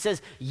drops it. He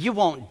says, you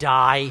won't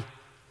die.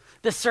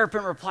 The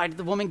serpent replied to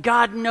the woman,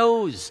 God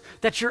knows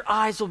that your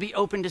eyes will be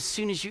opened as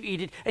soon as you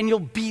eat it, and you'll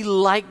be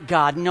like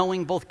God,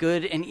 knowing both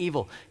good and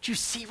evil. Do you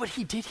see what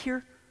he did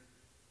here?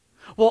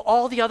 Well,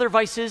 all the other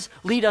vices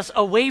lead us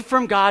away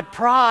from God.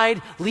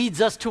 Pride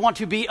leads us to want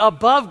to be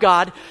above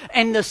God.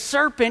 And the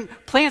serpent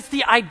plants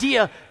the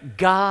idea,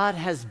 God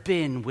has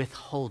been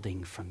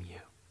withholding from you.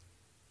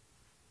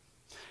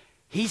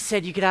 He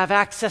said you could have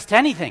access to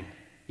anything.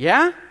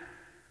 Yeah?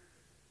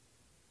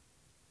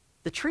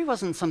 The tree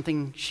wasn't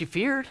something she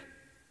feared.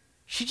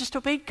 She just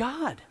obeyed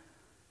God.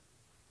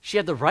 She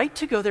had the right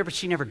to go there, but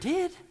she never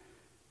did.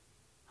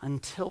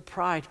 Until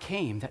pride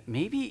came that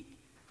maybe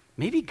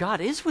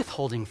God is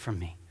withholding from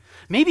me.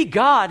 Maybe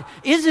God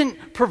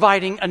isn't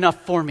providing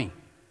enough for me.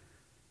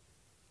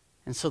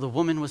 And so the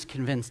woman was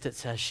convinced, it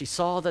says. She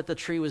saw that the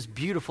tree was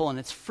beautiful and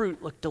its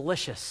fruit looked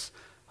delicious.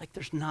 Like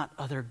there's not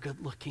other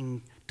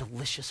good-looking,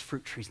 delicious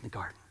fruit trees in the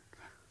garden.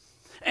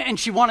 And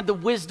she wanted the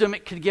wisdom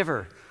it could give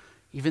her,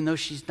 even though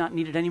she's not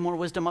needed any more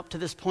wisdom up to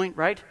this point,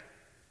 right?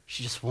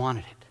 She just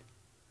wanted it.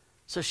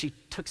 So she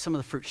took some of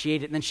the fruit, she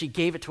ate it, and then she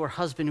gave it to her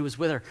husband who was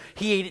with her.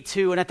 He ate it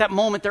too, and at that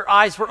moment their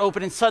eyes were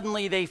open, and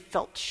suddenly they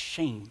felt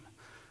shame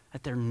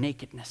at their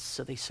nakedness.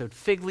 So they sewed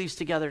fig leaves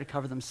together to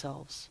cover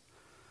themselves.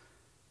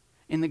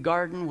 In the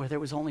garden where there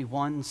was only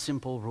one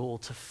simple rule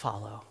to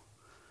follow,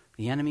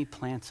 the enemy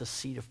plants a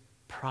seed of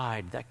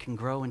pride that can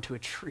grow into a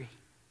tree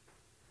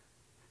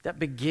that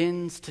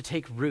begins to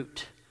take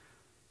root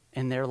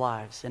in their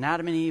lives. And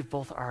Adam and Eve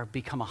both are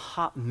become a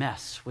hot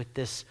mess with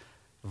this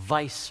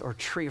vice or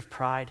tree of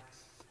pride.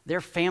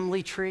 Their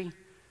family tree,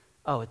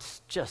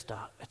 it's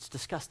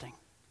disgusting.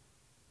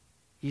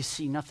 You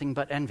see nothing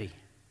but envy,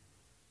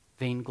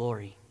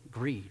 vainglory,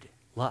 greed,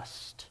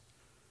 lust.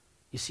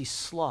 You see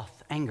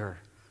sloth, anger,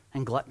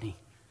 and gluttony.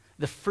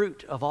 The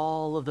fruit of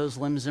all of those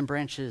limbs and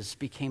branches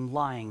became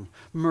lying,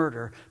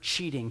 murder,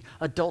 cheating,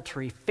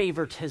 adultery,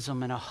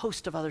 favoritism, and a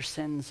host of other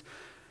sins.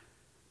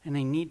 And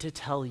I need to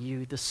tell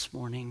you this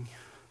morning,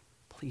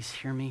 please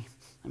hear me.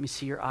 Let me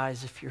see your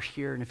eyes if you're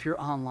here and if you're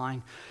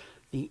online.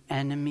 The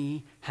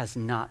enemy has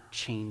not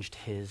changed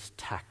his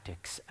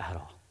tactics at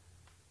all.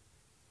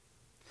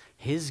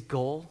 His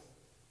goal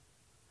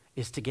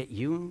is to get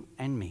you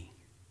and me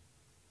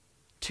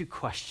to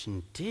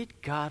question,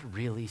 did God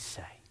really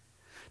say?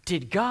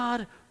 Did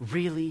God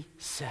really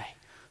say?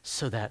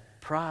 So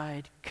that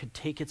pride could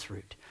take its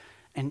root.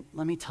 And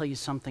let me tell you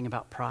something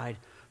about pride.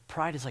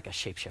 Pride is like a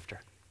shapeshifter.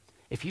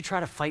 If you try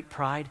to fight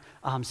pride,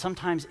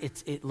 sometimes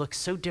it looks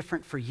so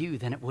different for you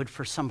than it would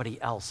for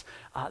somebody else.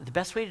 The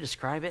best way to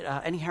describe it,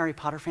 any Harry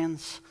Potter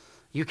fans?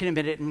 You can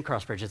admit it in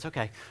Crossbridge. It's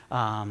okay.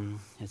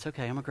 It's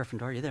okay. I'm a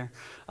Gryffindor. You there?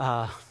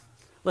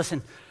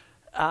 Listen,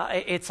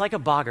 it's like a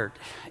boggart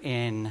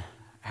in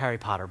Harry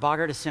Potter.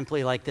 Boggart is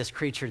simply like this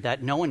creature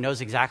that no one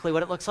knows exactly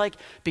what it looks like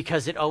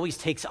because it always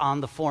takes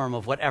on the form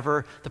of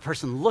whatever the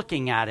person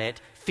looking at it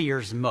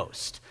fears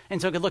most.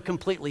 And so it could look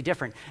completely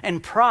different.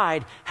 And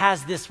pride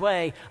has this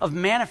way of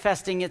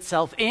manifesting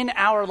itself in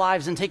our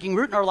lives and taking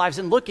root in our lives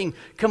and looking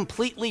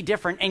completely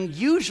different. And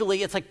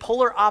usually it's like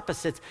polar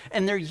opposites,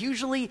 and they're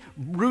usually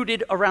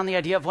rooted around the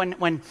idea of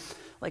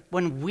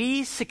when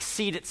we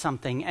succeed at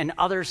something and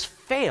others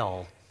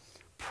fail,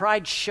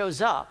 pride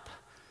shows up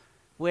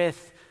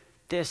with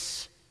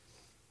this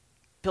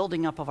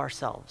building up of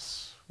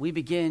ourselves. We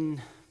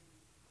begin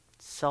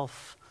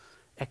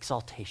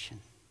self-exaltation,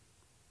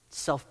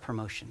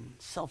 self-promotion,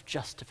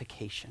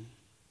 self-justification,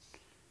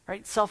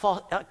 right?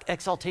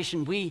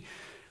 Self-exaltation, we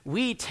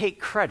take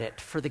credit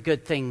for the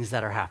good things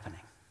that are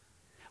happening.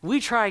 We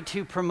try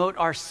to promote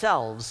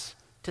ourselves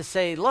to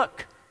say,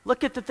 look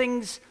at the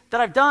things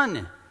that I've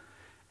done.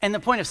 And the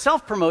point of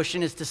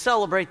self-promotion is to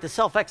celebrate the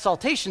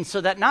self-exaltation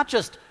so that not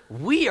just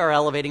we are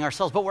elevating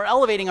ourselves, but we're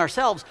elevating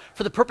ourselves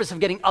for the purpose of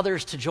getting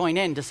others to join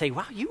in to say,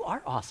 wow, you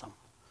are awesome.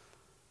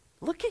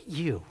 Look at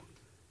you.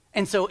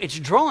 And so it's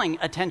drawing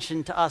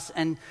attention to us.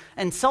 And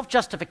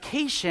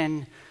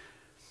self-justification,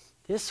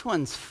 this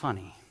one's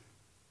funny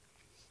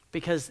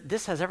because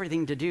this has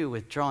everything to do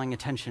with drawing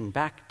attention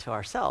back to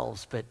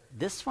ourselves. But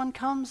this one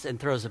comes and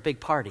throws a big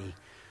party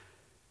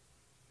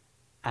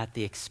at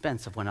the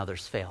expense of when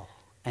others fail.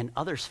 And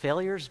others'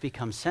 failures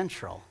become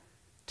central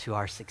to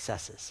our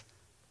successes.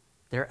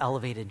 They're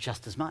elevated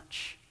just as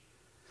much.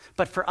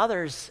 But for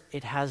others,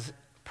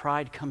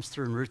 pride comes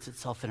through and roots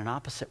itself in an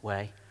opposite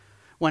way.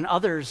 When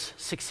others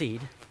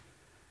succeed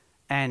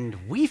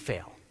and we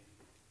fail,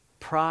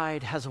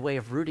 pride has a way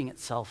of rooting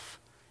itself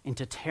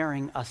into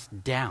tearing us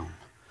down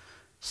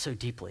so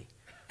deeply.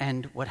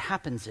 And what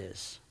happens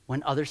is,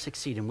 when others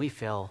succeed and we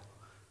fail,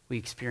 we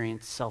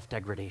experience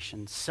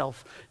self-degradation,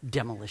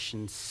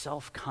 self-demolition,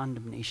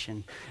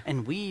 self-condemnation,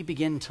 and we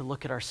begin to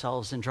look at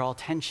ourselves and draw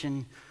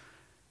attention,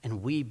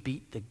 and we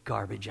beat the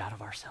garbage out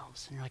of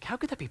ourselves. And you're like, how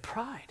could that be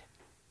pride?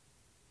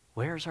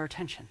 Where's our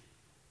attention?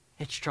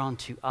 It's drawn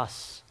to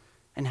us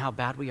and how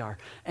bad we are.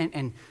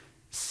 And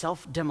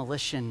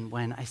self-demolition,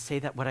 when I say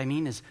that, what I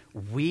mean is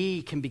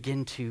we can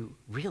begin to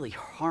really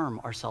harm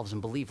ourselves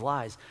and believe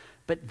lies,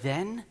 but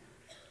then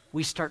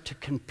we start to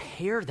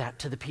compare that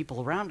to the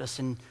people around us,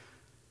 and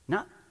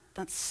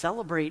not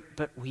celebrate,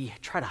 but we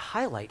try to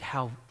highlight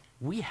how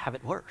we have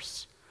it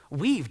worse.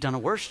 We've done a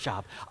worse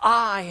job.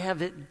 I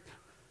have it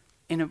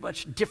in a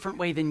much different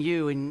way than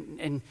you,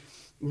 and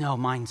no,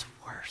 mine's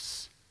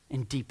worse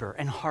and deeper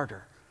and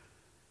harder.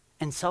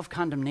 And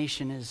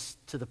self-condemnation is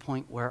to the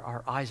point where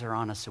our eyes are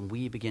on us and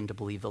we begin to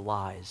believe the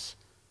lies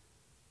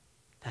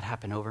that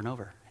happen over and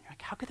over. And you're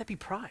like, how could that be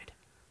pride?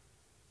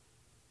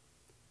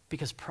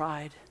 Because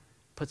pride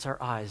puts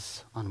our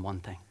eyes on one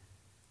thing,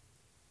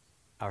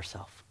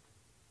 ourself.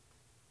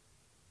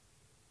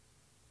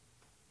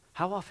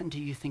 How often do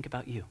you think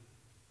about you?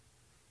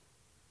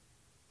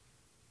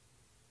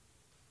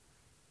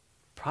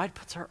 Pride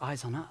puts our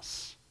eyes on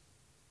us.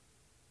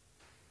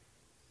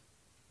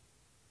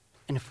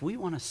 And if we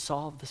want to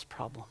solve this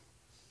problem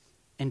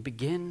and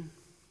begin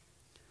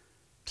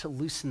to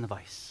loosen the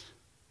vice,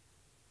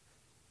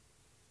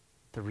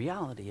 the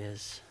reality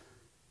is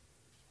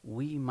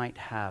we might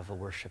have a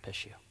worship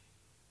issue,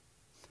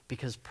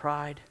 because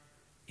pride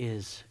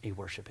is a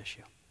worship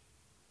issue.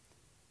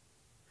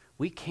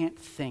 We can't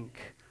think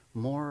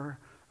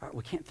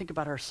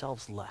about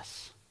ourselves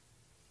less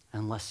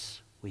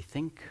unless we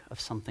think of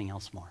something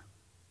else more.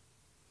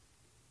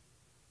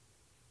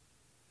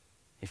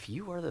 If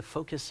you are the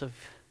focus of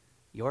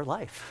your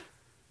life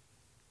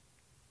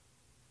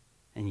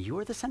and you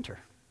are the center,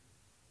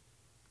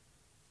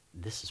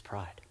 this is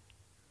pride.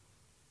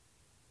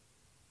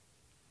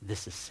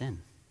 This is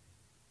sin.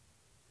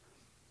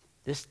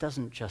 This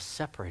doesn't just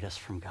separate us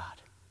from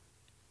God.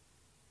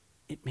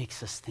 It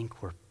makes us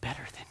think we're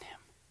better than him.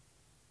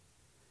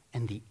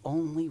 And the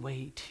only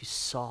way to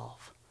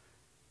solve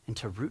and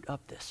to root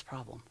up this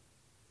problem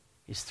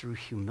is through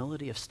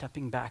humility of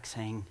stepping back,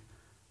 saying,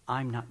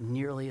 I'm not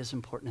nearly as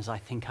important as I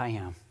think I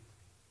am.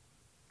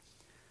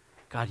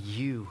 God,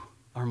 you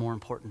are more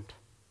important.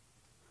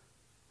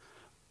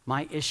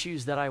 My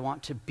issues that I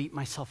want to beat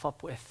myself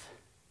up with,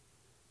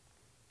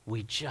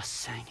 we just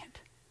sang it.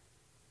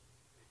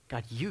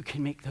 God, you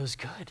can make those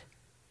good.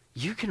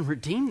 You can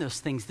redeem those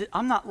things.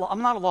 I'm not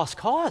a lost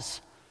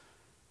cause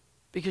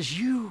because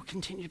you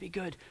continue to be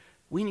good.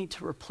 We need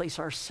to replace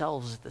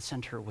ourselves at the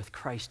center with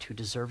Christ, who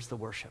deserves the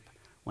worship.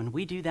 When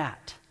we do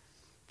that,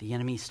 the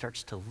enemy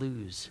starts to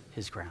lose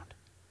his ground.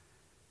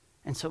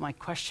 And so my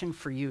question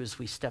for you as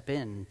we step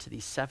into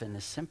these 7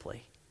 is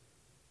simply,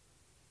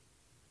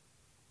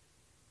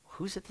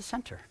 who's at the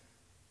center?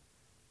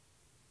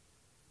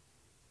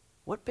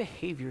 What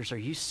behaviors are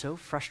you so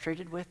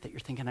frustrated with that you're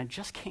thinking, I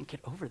just can't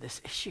get over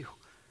this issue?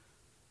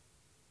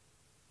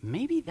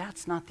 Maybe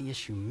that's not the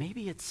issue.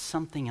 Maybe it's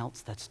something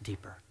else that's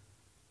deeper.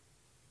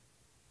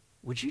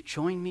 Would you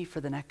join me for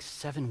the next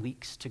 7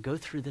 weeks to go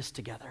through this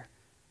together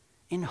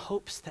in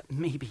hopes that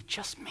maybe,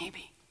 just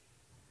maybe,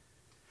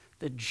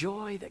 the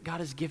joy that God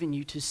has given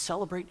you to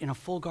celebrate in a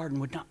full garden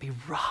would not be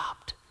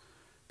robbed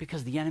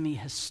because the enemy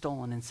has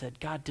stolen and said,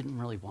 God didn't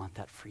really want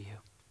that for you.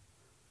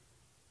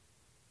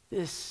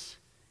 This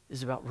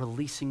is about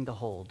releasing the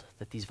hold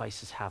that these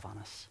vices have on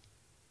us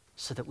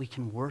so that we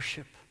can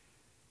worship.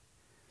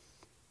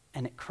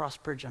 And at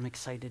Crossbridge, I'm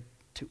excited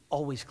to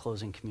always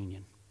close in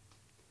communion.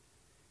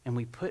 And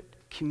we put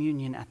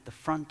communion at the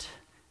front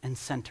and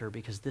center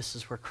because this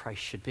is where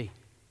Christ should be.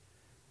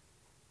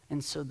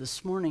 And so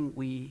this morning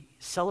we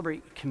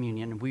celebrate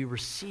communion. We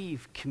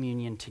receive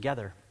communion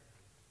together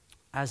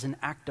as an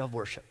act of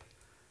worship,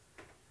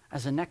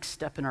 as a next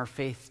step in our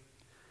faith,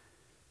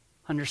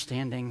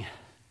 understanding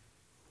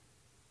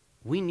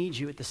we need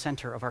you at the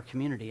center of our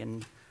community.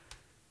 And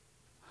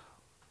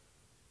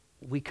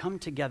we come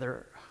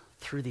together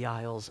through the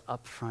aisles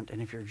up front.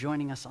 And if you're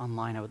joining us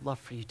online, I would love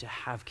for you to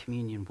have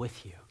communion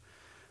with you.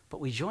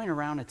 But we join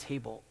around a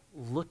table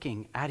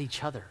looking at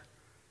each other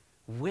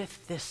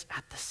with this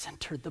at the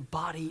center, the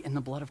body and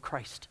the blood of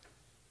Christ.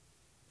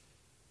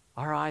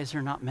 Our eyes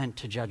are not meant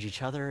to judge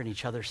each other and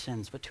each other's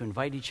sins, but to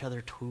invite each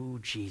other to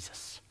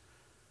Jesus.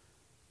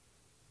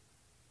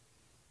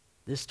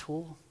 This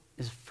tool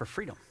is for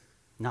freedom,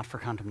 not for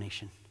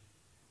condemnation,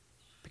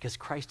 because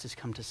Christ has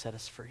come to set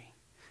us free.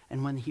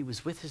 And when he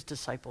was with his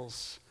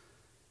disciples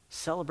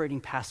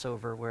celebrating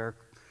Passover, where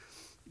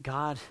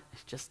God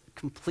just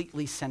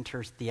completely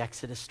centers the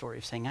Exodus story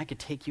of saying, I could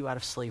take you out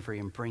of slavery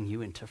and bring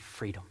you into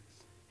freedom.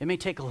 It may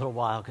take a little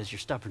while because you're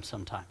stubborn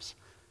sometimes,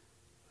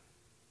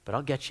 but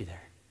I'll get you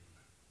there.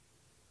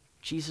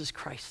 Jesus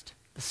Christ,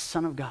 the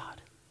Son of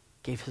God,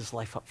 gave his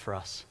life up for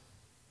us.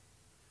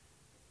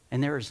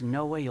 And there is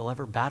no way you'll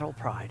ever battle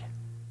pride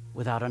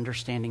without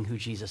understanding who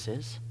Jesus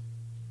is,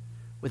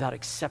 without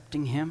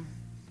accepting him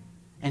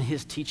and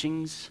his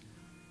teachings,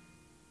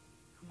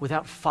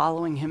 without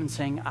following him and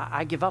saying,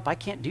 I give up, I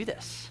can't do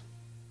this.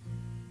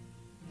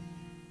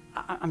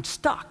 I'm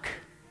stuck.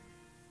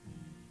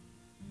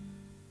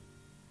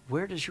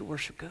 Where does your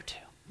worship go to?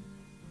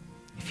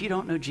 If you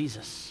don't know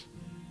Jesus,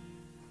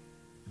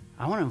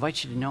 I want to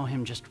invite you to know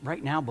him just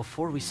right now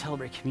before we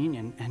celebrate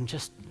communion. And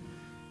just,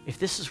 if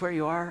this is where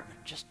you are,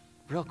 just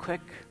real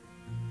quick,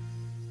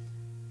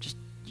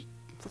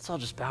 let's all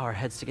just bow our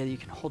heads together. You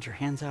can hold your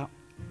hands out.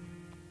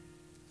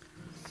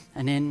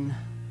 And in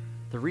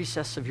the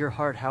recess of your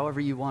heart, however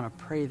you want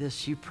to pray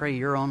this, you pray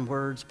your own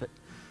words, but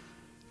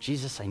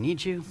Jesus, I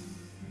need you.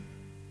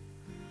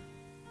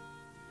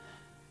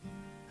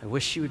 I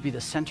wish you would be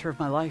the center of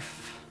my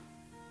life.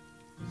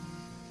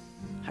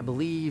 I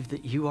believe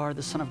that you are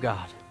the Son of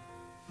God.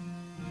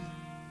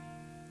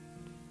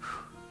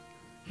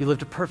 You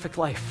lived a perfect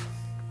life.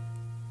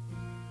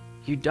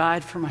 You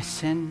died for my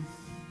sin.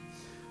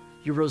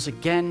 You rose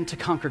again to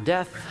conquer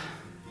death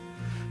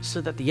so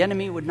that the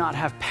enemy would not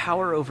have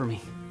power over me.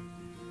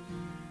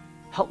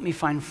 Help me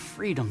find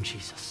freedom,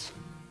 Jesus,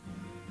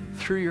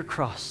 through your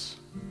cross,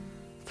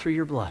 through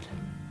your blood.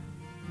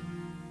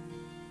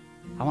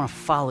 I want to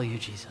follow you,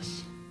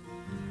 Jesus.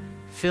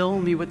 Fill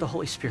me with the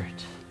Holy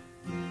Spirit.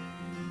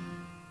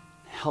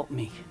 Help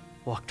me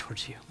walk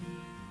towards you.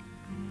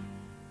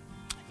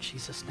 In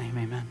Jesus' name,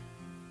 amen.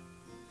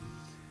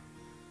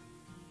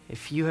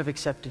 If you have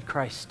accepted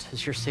Christ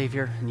as your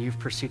Savior and you've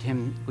pursued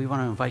him, we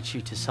want to invite you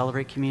to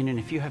celebrate communion.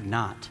 If you have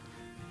not,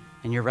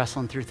 and you're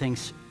wrestling through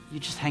things, you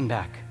just hang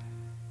back.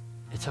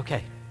 It's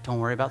okay. Don't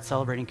worry about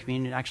celebrating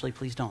communion. Actually,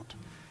 please don't.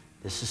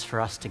 This is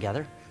for us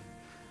together.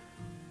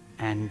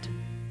 And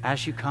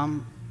as you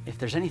come, if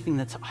there's anything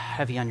that's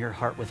heavy on your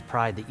heart with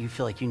pride that you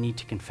feel like you need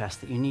to confess,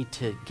 that you need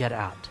to get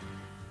out,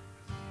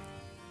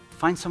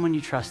 find someone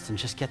you trust and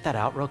just get that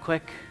out real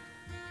quick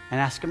and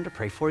ask them to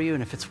pray for you.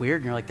 And if it's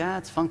weird and you're like,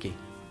 that's funky,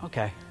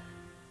 okay.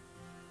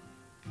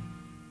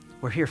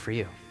 We're here for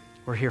you.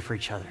 We're here for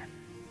each other.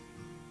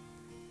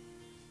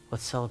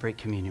 Let's celebrate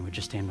communion. Would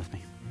you stand with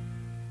me?